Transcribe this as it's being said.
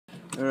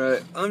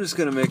Alright, I'm just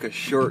going to make a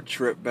short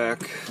trip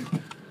back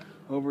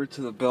over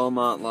to the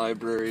Belmont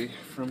library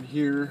from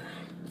here,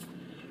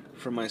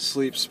 from my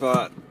sleep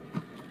spot.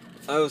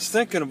 I was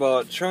thinking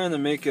about trying to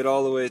make it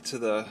all the way to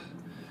the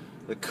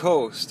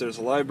coast. There's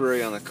a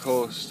library on the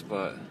coast,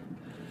 but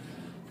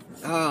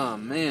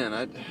man,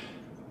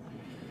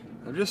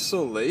 I'm just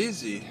so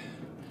lazy.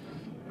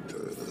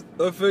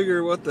 I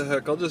figure, what the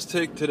heck, I'll just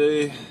take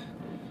today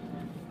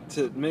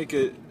to make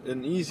it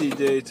an easy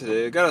day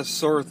today. I got a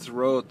sore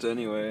throat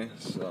anyway,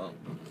 so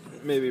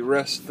maybe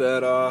rest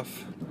that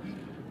off.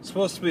 It's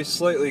supposed to be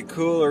slightly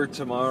cooler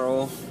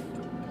tomorrow.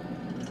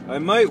 I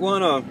might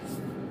want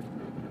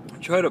to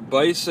try to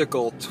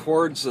bicycle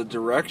towards the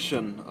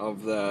direction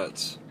of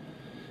the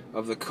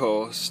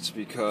coast,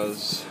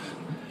 because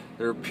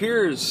there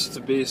appears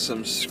to be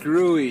some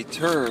screwy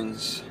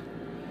turns.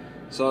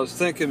 So I was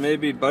thinking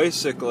maybe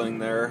bicycling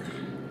there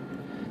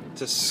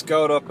to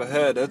scout up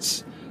ahead.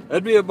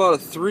 That'd be about a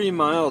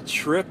 3-mile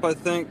trip, I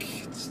think,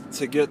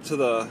 to get to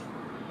the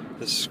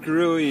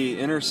screwy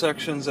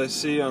intersections I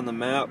see on the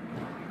map,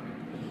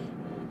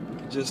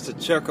 just to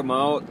check them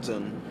out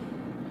and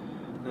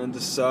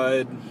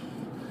decide.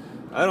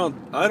 I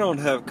don't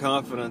have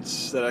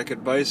confidence that I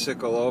could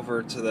bicycle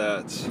over to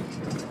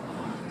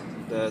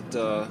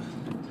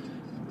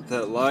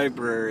that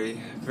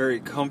library very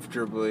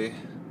comfortably.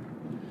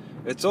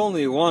 It's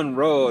only one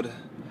road.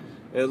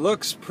 It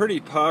looks pretty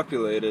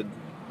populated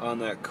on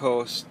that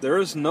coast. There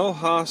is no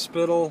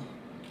hospital,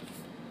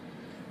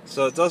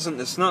 so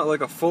it's not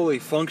like a fully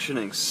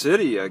functioning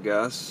city, I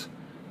guess.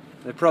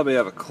 They probably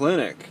have a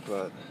clinic,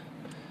 but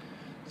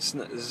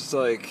it's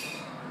like,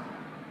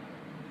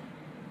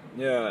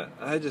 yeah,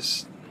 I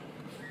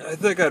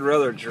think I'd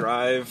rather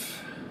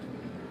drive.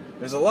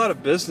 There's a lot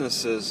of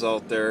businesses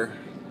out there,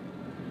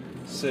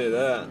 say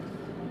that.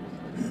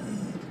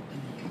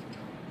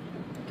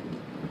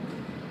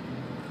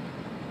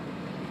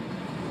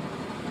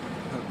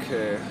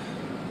 Okay.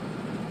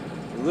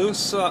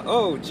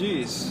 Oh,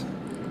 geez.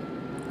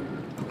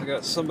 I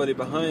got somebody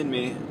behind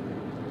me.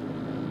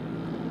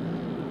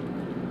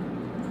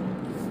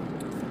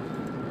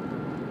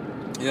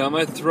 Yeah,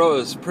 my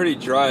throat is pretty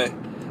dry.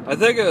 I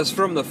think it was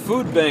from the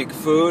food bank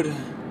food.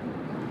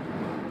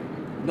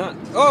 Not.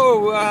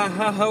 Oh,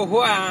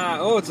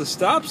 oh, it's a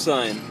stop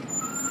sign.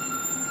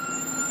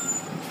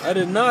 I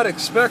did not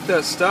expect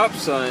that stop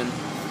sign.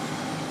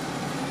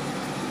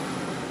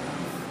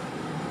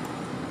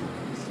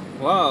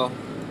 Wow.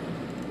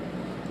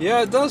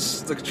 Yeah, it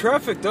does. The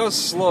traffic does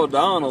slow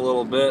down a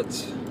little bit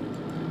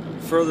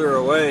further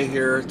away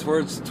here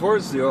towards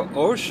the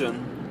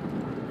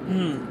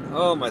ocean.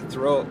 Oh, my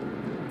throat.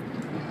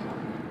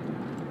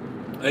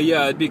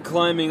 Yeah, I'd be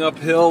climbing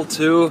uphill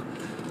too.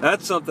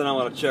 That's something I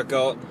want to check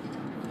out.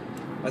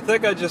 I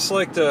think I'd just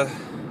like to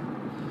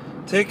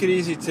take it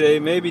easy today.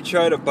 Maybe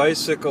try to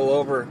bicycle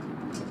over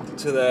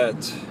to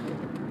that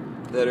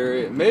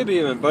area. Maybe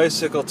even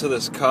bicycle to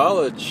this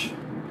college.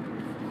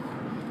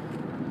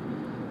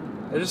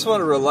 I just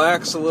want to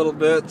relax a little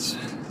bit.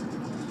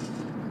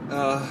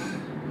 And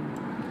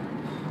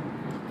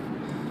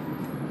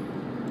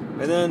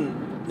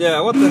then,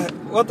 yeah, what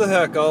the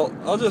heck?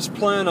 I'll just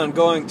plan on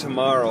going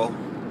tomorrow.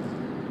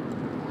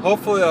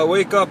 Hopefully I'll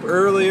wake up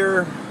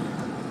earlier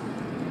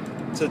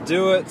to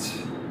do it.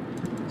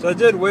 So I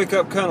did wake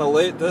up kind of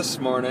late this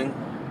morning.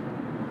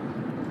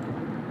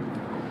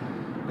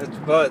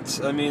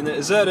 But I mean,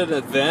 is that an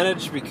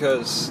advantage?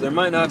 Because there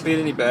might not be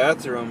any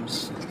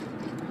bathrooms.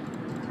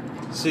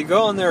 See,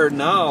 going there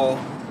now,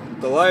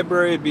 the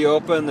library would be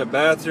open, the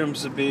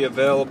bathrooms would be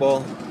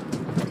available.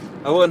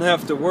 I wouldn't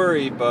have to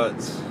worry, but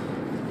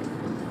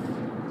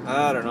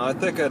I don't know. I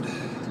think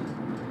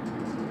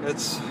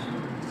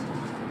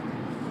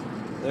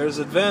there's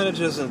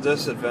advantages and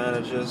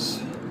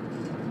disadvantages.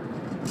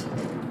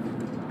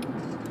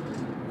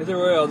 Either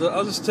way,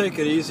 I'll just take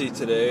it easy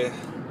today,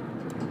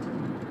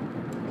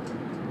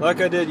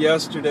 like I did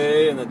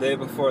yesterday and the day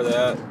before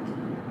that.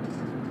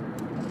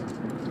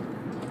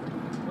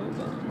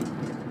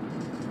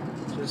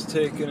 Just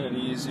taking it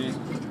easy.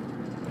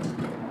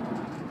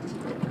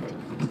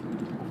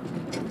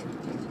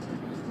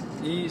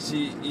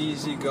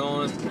 Easy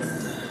going.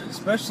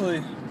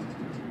 Especially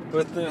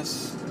with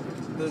this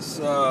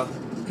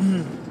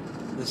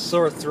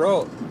sore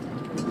throat.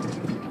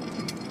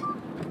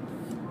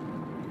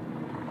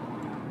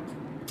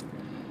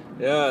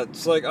 Yeah,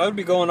 it's like I would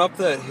be going up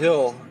that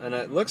hill, and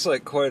it looks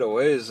like quite a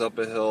ways up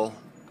a hill.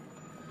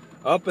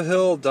 Up a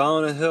hill,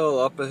 down a hill,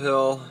 up a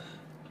hill.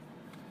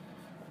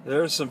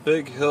 There's some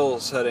big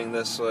hills heading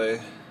this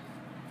way.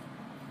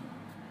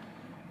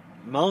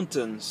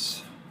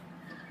 Mountainous.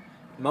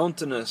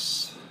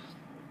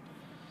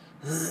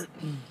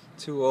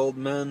 Two old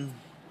men.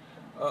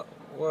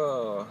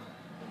 Whoa.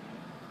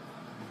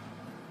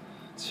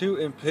 Two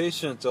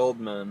impatient old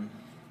men.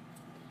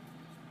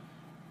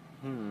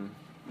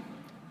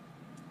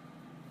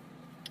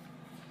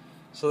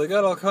 So they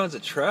got all kinds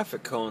of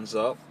traffic cones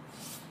up.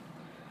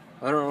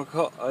 I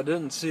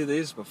didn't see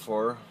these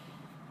before.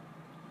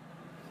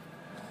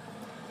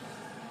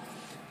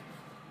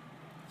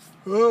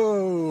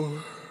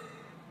 Oh,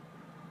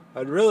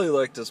 I'd really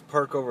like to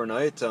park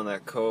overnight on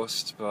that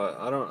coast, but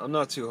I'm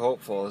not too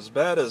hopeful. As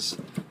bad as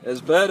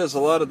a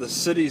lot of the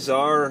cities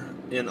are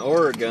in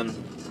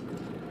Oregon,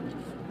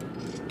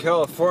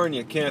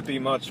 California can't be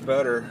much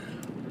better.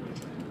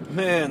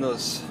 Man,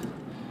 those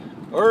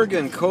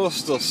Oregon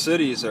coastal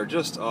cities are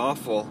just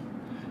awful.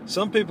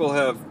 Some people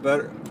have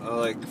better,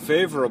 like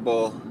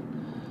favorable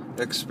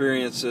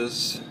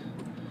experiences,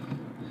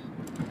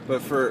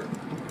 but for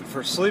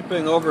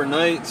sleeping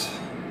overnight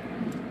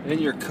in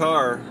your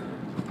car,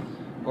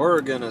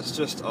 Oregon is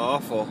just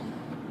awful.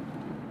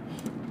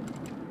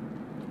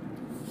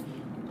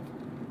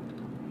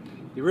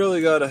 You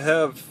really got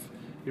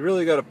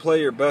to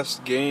play your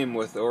best game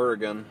with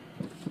Oregon,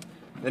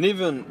 and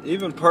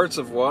even parts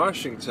of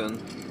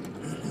Washington.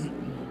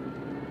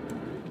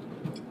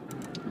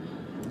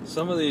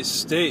 Some of these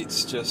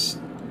states just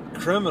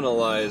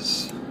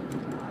criminalize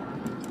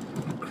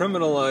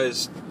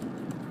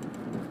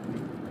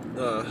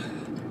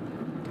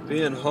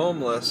being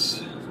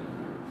homeless.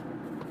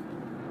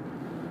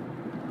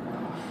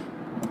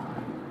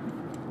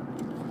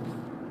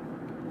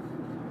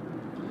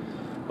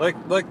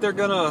 Like they're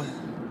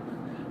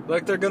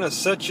gonna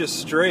set you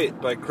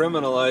straight by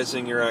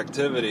criminalizing your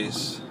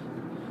activities.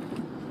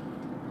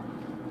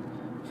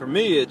 For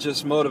me, it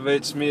just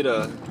motivates me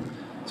to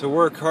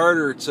work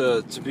harder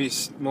to be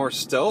more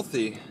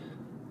stealthy.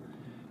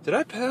 Did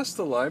I pass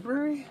the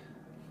library?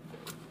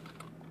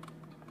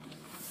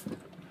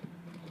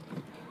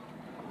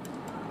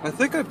 I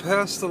think I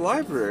passed the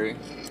library.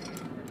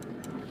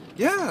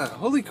 Yeah,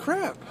 holy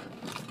crap.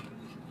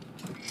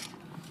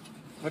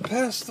 I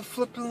passed the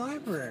flippin'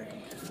 library.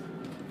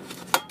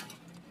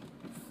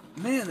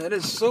 Man, that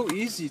is so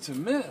easy to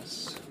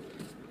miss.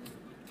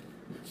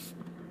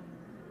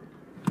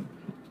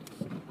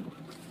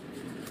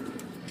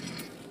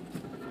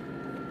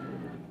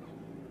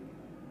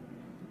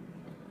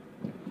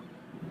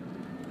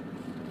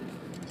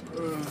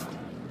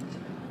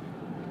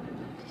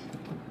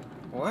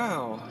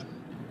 Wow.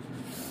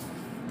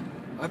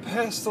 I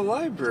passed the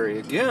library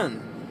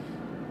again.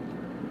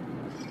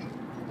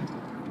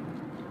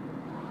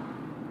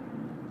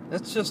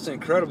 That's just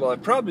incredible. I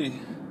probably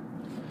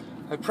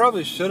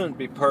shouldn't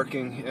be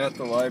parking at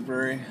the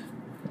library,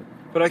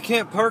 but I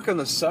can't park on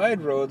the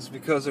side roads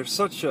because there's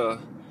such a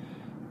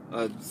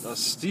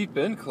steep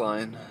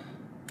incline.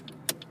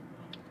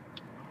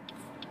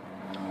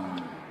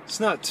 It's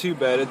not too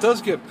bad. It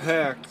does get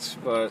packed,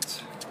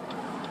 but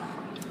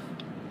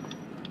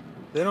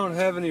they don't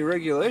have any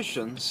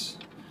regulations.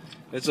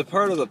 It's a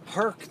part of the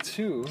park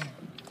too.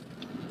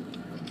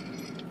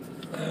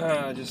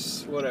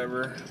 Just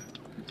whatever.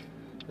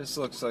 This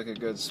looks like a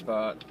good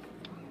spot.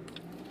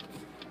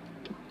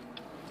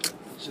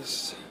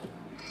 Just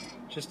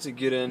to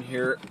get in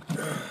here.